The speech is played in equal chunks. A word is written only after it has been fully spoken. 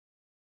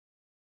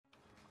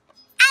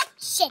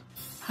Action!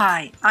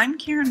 Hi, I'm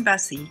Karen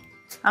Bussey.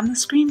 I'm the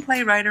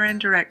screenplay writer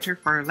and director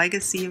for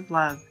Legacy of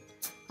Love.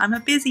 I'm a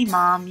busy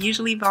mom,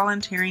 usually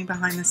volunteering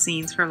behind the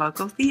scenes for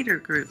local theater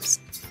groups.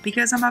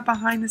 Because I'm a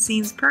behind the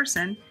scenes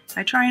person,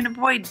 I try and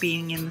avoid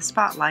being in the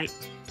spotlight.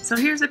 So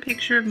here's a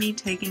picture of me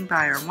taken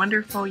by our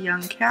wonderful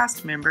young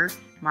cast member,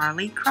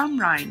 Marley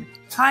Crumrine.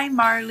 Hi,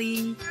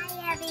 Marley.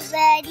 Hi,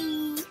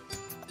 everybody.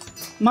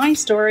 My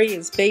story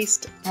is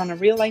based on a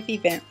real-life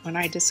event when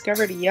I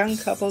discovered a young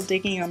couple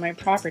digging on my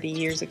property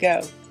years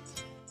ago.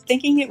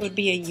 Thinking it would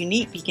be a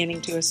unique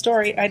beginning to a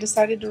story, I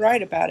decided to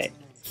write about it.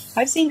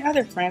 I've seen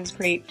other friends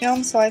create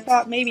films, so I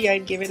thought maybe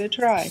I'd give it a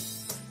try.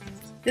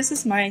 This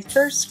is my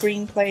first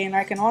screenplay, and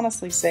I can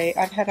honestly say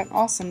I've had an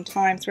awesome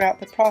time throughout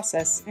the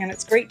process, and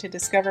it's great to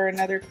discover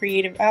another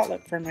creative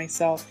outlet for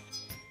myself.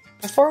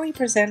 Before we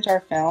present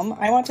our film,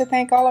 I want to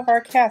thank all of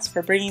our cast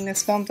for bringing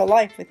this film to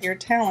life with your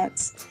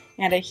talents,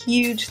 and a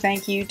huge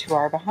thank you to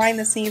our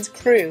behind-the-scenes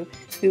crew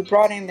who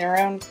brought in their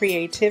own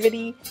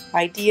creativity,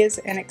 ideas,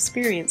 and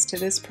experience to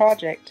this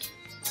project.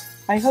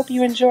 I hope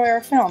you enjoy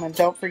our film, and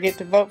don't forget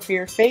to vote for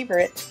your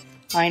favorite.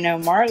 I know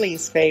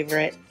Marley's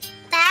favorite.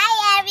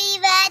 Bye,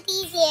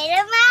 everybody. See you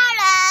tomorrow.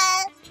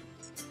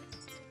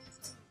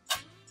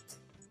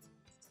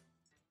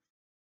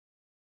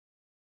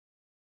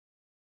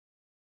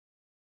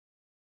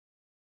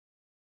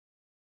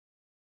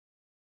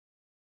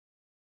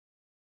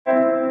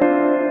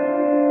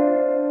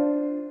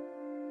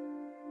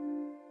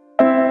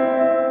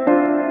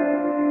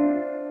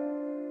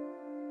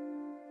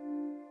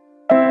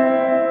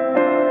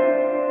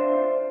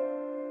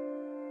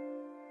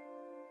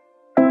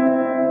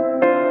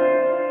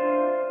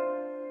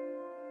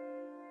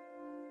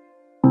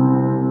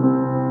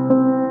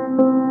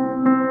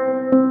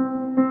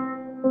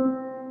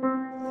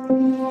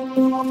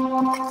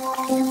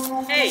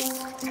 Hey,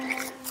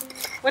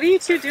 what are you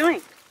two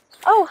doing?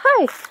 Oh,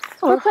 hi.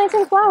 We're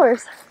planting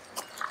flowers.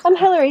 I'm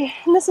Hillary,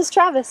 and this is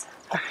Travis.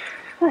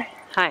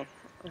 Hi.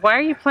 Why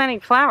are you planting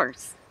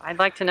flowers? I'd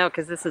like to know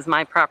because this is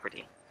my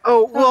property.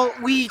 Oh, well,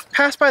 we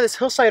pass by this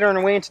hillside on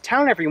our way into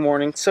town every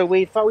morning, so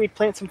we thought we'd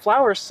plant some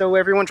flowers so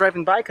everyone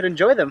driving by could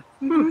enjoy them.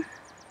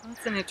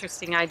 That's an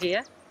interesting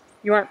idea.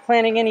 You aren't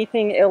planting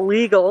anything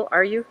illegal,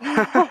 are you?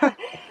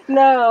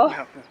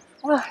 No.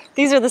 Oh,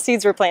 these are the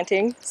seeds we're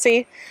planting.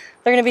 See?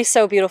 They're going to be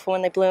so beautiful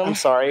when they bloom. I'm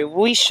sorry.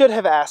 We should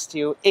have asked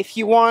you. If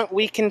you want,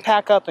 we can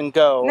pack up and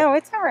go. No,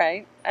 it's all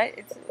right.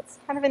 It's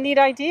kind of a neat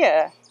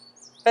idea.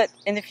 But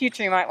in the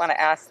future, you might want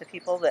to ask the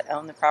people that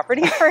own the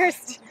property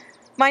first.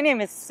 My name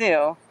is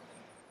Sue.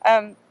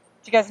 Do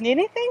you guys need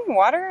anything?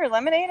 Water or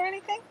lemonade or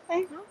anything?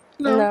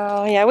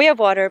 No, yeah, we have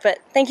water, but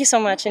thank you so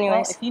much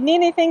anyways. Well, if you need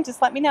anything,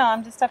 just let me know.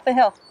 I'm just up the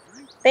hill.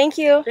 Thank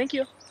you. Thank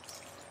you.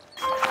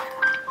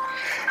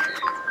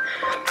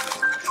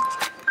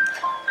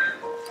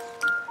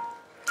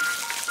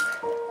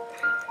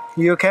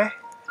 You okay?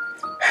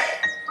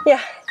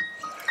 Yeah,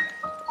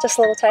 just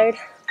a little tired.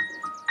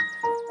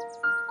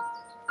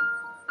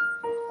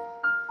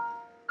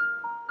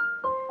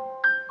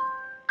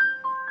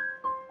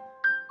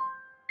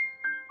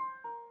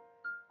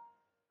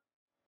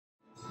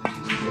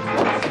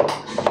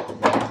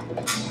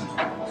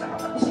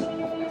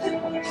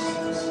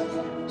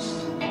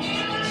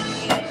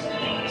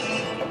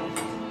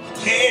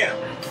 Damn!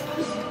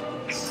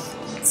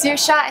 It's your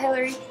shot,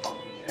 Hillary.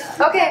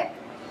 Okay.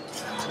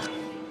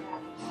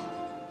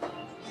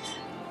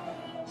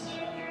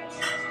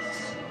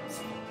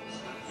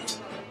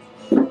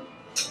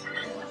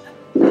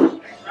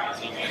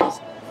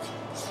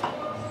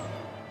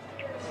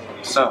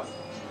 So,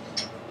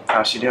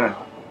 how's she doing?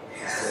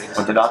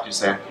 What'd the doctor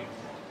say?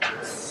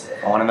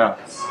 I want to know.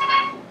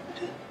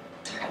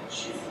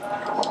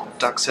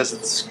 Doc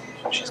says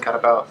she's got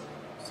about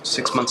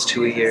 6 months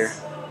to a year.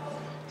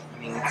 I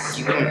mean,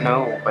 you wouldn't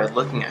know by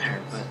looking at her,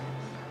 but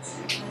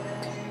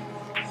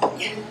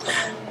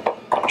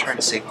I'm trying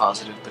to stay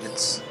positive, but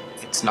it's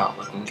not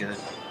looking good.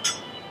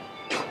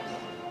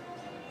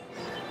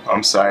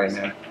 I'm sorry,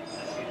 man.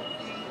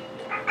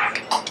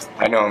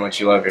 I know how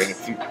much you love her.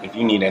 If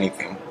you need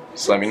anything,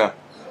 just let me know.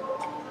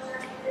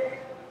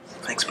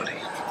 Thanks, buddy.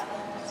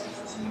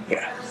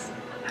 Yeah.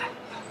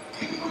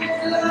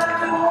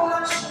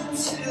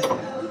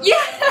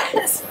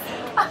 Yes!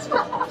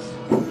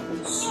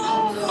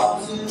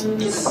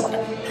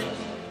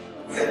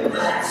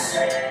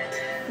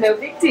 No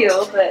big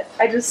deal, but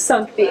I just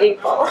sunk the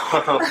 8-ball.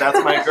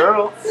 That's my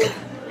girl.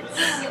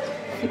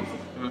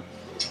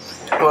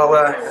 Well,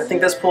 I think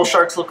this pool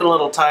shark's looking a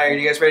little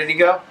tired. You guys ready to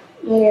go?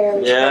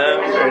 Yeah,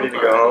 I'm ready to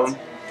go home.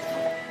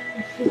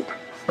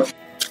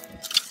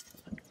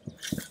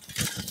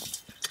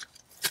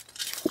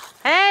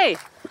 Hey,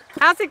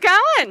 how's it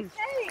going?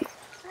 Hey.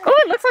 Oh,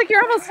 it looks like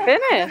you're almost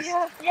finished.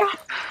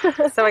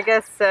 Yeah. So I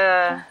guess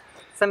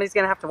somebody's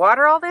going to have to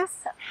water all this?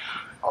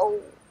 Oh.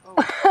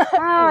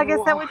 I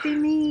guess that would be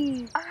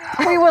me.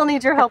 We will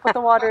need your help with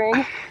the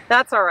watering.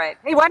 That's all right.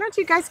 Hey, why don't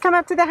you guys come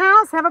up to the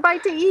house, have a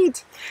bite to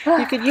eat?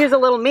 You could use a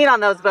little meat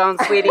on those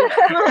bones, sweetie.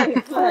 Come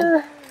on, come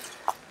on.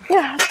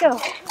 Yeah, let's go.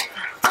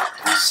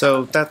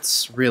 So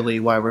that's really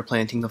why we're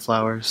planting the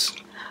flowers.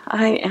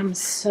 I am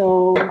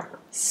so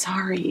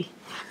sorry.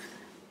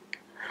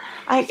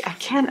 I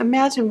can't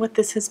imagine what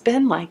this has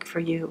been like for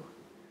you.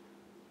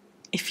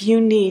 If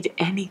you need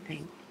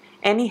anything,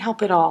 any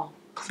help at all,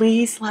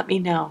 please let me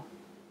know.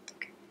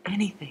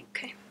 Anything.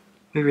 Okay.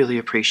 We really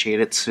appreciate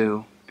it,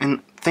 Sue.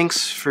 And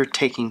thanks for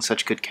taking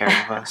such good care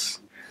of us.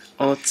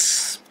 Well,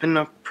 it's been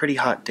a pretty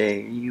hot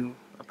day. Are you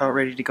about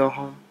ready to go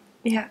home?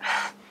 Yeah.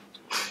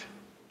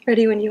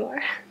 Ready when you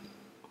are.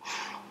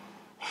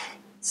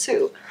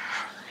 Sue,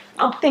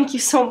 oh, thank you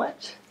so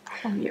much.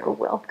 Oh, you're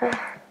welcome.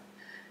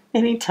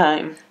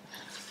 Anytime.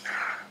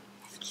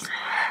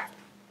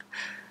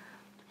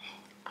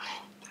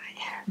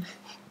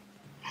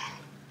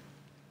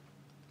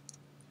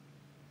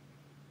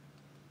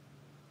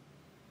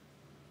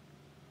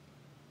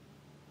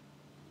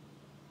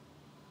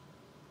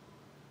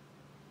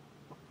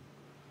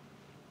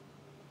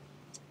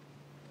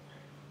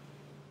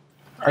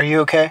 Are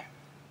you okay?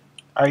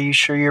 Are you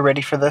sure you're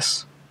ready for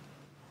this?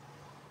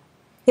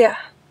 Yeah,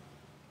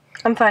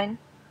 I'm fine.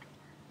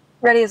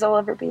 Ready as I'll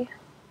ever be.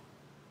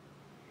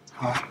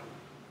 Well,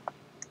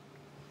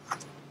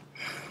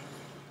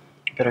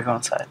 better go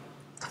inside.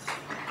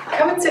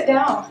 Come and sit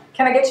down.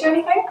 Can I get you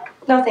anything?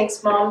 No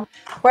thanks, Mom.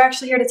 We're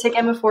actually here to take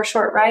Emma for a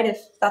short ride,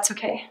 if that's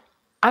okay.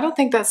 I don't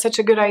think that's such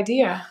a good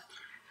idea.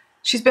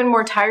 She's been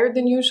more tired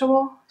than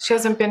usual. She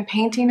hasn't been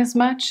painting as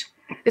much.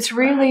 It's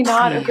really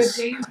not a good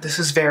day. This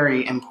is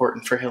very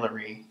important for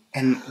Hillary,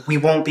 and we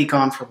won't be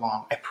gone for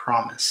long, I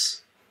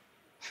promise.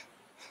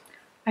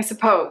 I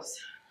suppose.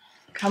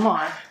 Come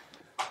on.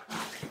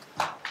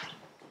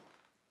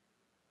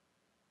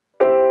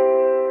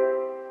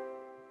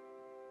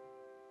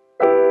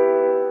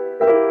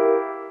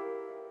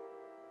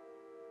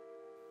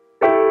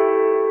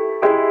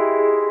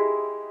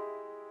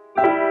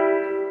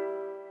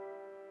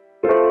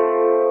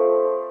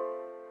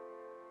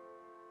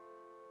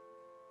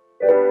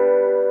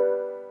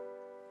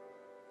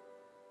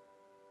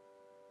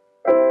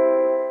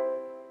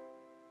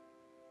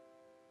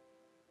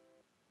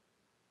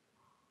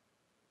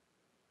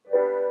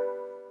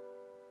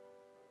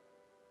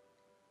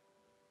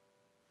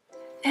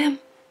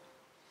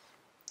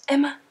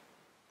 Emma,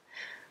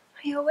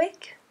 are you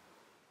awake?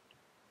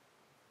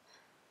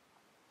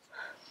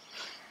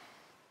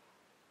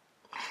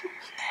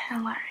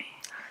 Hillary.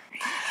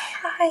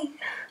 Hi.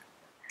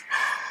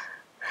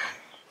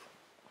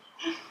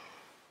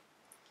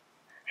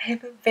 I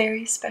have a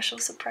very special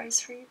surprise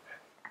for you.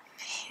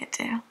 You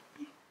do?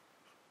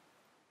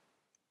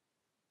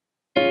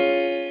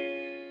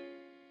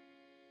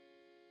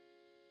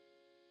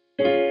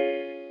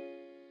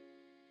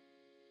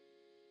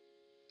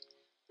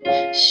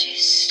 She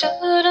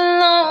stood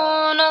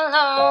alone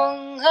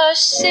along her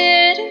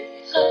city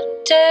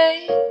of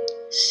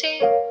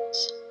daisies,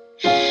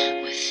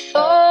 with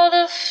all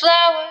the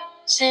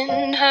flowers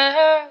in her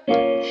hair,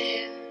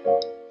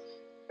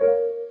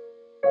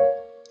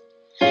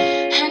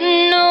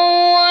 and no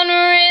one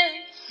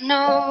really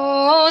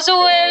knows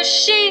where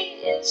she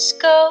is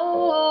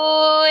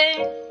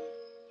going,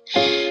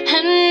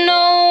 and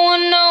no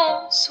one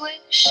knows where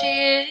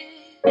she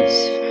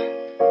is from.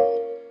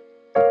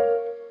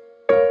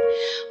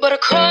 But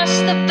across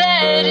the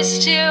bed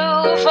is too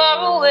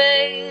far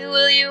away.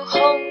 Will you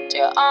hold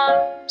your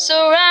arms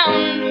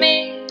around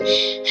me?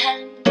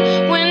 And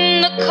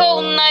when the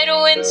cold night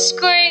wind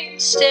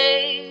screams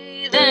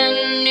stay,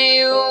 then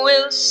you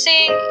will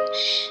see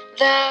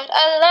that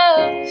I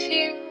love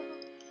you.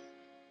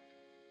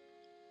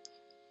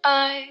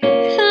 I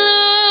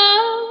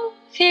love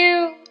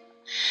you.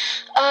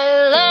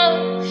 I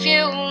love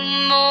you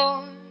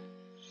more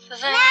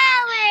than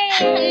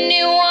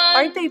anyone.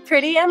 Aren't they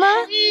pretty,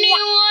 Emma?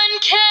 Anyone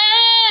can.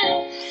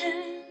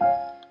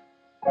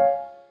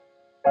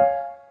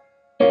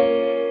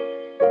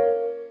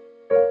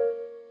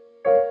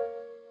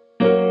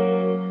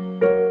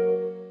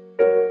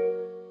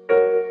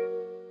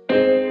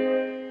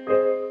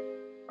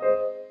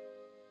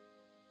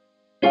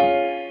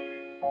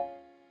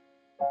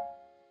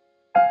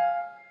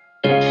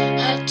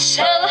 I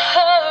tell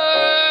her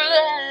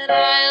that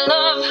I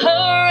love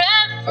her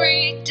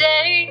every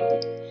day,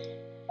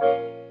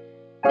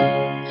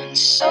 and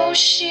so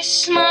she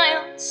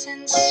smiles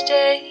and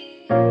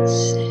stays.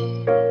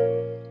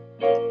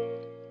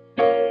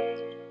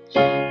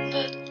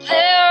 But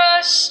there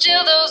are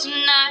still those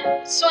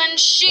nights when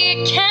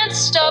she can't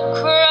stop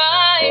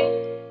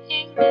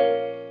crying,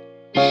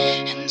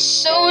 and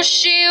so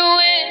she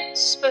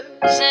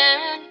whispers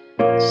and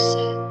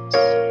says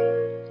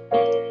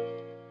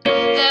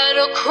that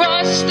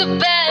across the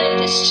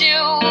bed is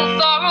too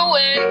far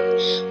away.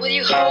 Will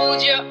you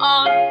hold your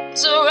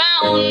arms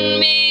around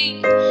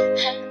me?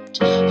 And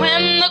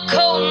when the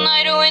cold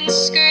night wind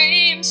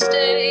screams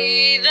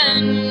stay,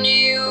 then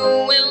you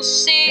will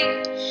see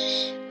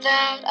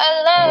that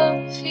I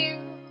love you.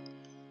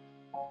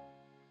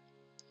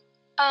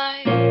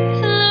 I